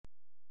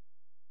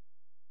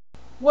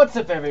What's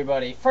up,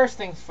 everybody? First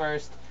things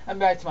first, I'm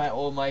back to my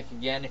old mic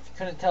again. If you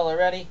couldn't tell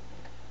already,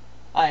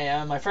 I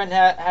am. My friend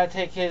had to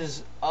take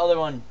his other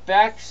one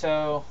back,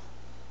 so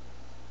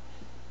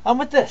I'm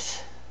with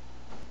this.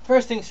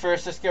 First things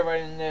first, let's get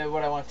right into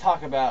what I want to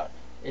talk about.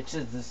 It's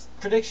just the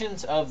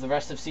predictions of the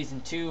rest of Season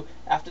 2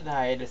 after the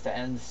hiatus that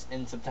ends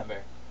in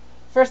September.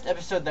 First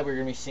episode that we're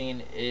going to be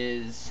seeing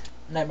is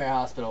Nightmare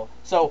Hospital.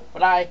 So,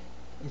 what I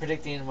am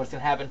predicting what's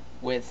going to happen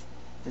with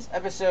this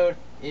episode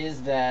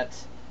is that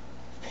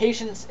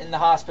patients in the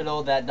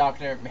hospital that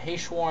Dr.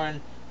 Maheshwaran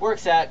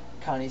works at,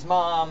 Connie's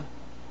mom,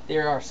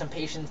 there are some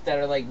patients that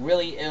are like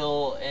really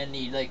ill and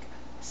need like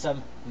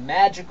some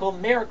magical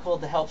miracle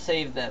to help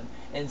save them.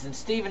 And since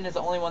Steven is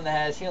the only one that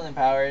has healing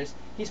powers,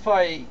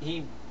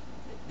 he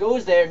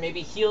goes there,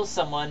 maybe heals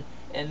someone,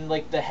 and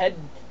like the head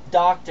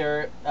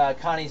doctor,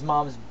 Connie's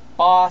mom's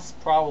boss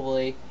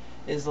probably,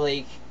 is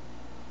like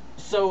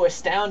so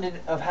astounded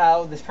of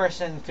how this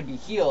person could be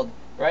healed,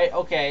 right?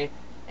 Okay.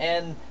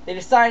 And they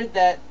decided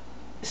that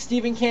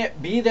Steven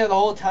can't be there the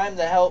whole time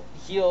to help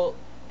heal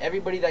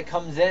everybody that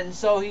comes in,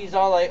 so he's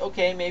all like,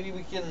 okay, maybe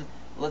we can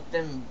let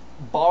them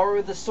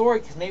borrow the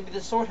sword, because maybe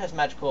the sword has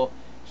magical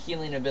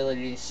healing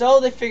abilities. So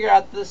they figure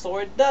out that the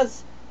sword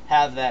does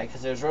have that,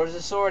 because there's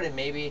Rose's sword, and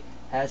maybe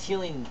has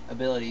healing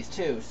abilities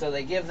too. So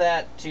they give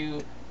that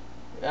to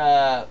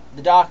the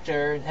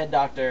doctor, head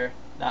doctor,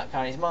 not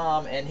Connie's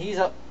mom, and he's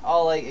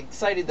all like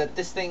excited that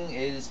this thing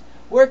is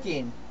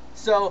working.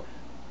 So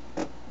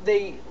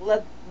they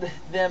let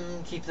them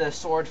keep the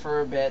sword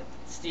for a bit.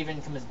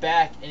 Steven comes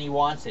back and he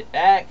wants it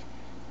back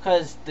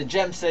because the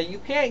gems say you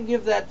can't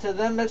give that to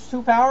them, that's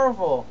too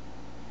powerful.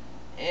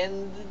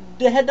 And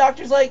the head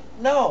doctor's like,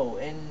 no.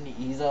 And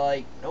he's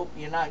like, nope,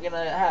 you're not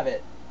gonna have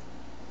it.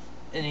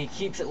 And he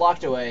keeps it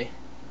locked away.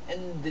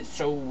 And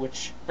so,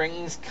 which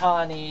brings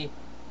Connie,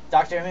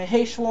 Dr.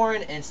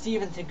 Maheshwaran, and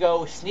Steven to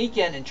go sneak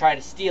in and try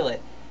to steal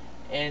it.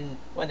 And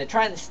when they're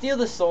trying to steal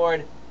the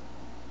sword,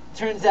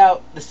 turns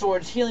out the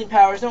sword's healing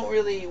powers don't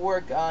really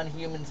work on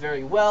humans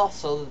very well,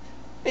 so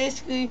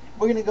basically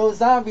we're going to go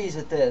zombies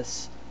with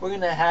this. We're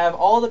going to have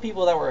all the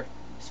people that were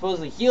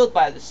supposedly healed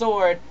by the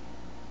sword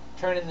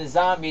turn into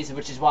zombies,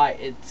 which is why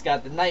it's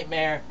got the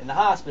nightmare in the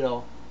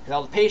hospital, because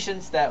all the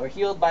patients that were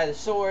healed by the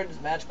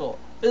sword's magical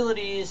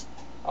abilities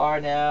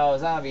are now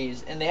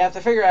zombies, and they have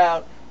to figure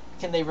out,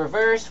 can they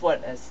reverse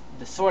what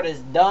the sword has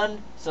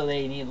done, so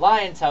they need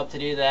Lion's help to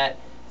do that.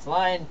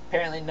 Lion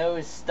apparently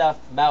knows stuff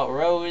about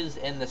Rose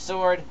and the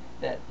sword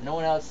that no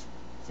one else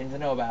seems to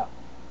know about.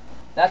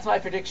 That's my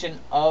prediction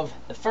of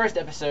the first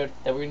episode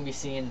that we're going to be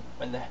seeing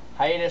when the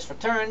hiatus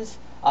returns.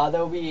 I'll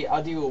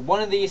do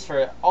one of these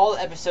for all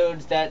the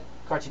episodes that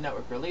Cartoon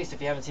Network released. If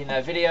you haven't seen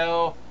that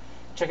video,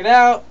 check it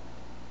out.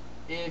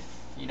 If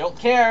you don't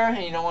care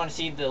and you don't want to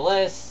see the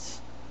lists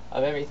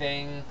of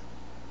everything,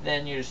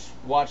 then you just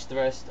watch the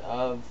rest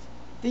of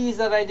these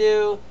that I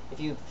do. If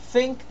you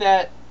think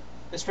that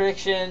this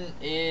prediction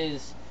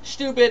is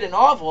stupid and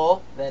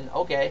awful, then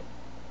okay.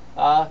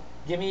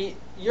 Give me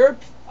your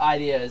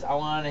ideas. I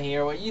want to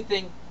hear what you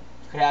think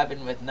could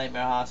happen with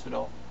Nightmare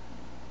Hospital.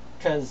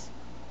 Because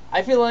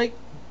I feel like,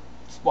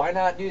 why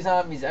not do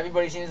zombies?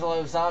 Everybody seems to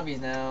love zombies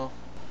now.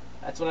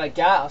 That's what I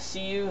got. I'll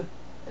see you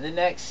in the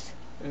next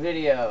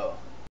video.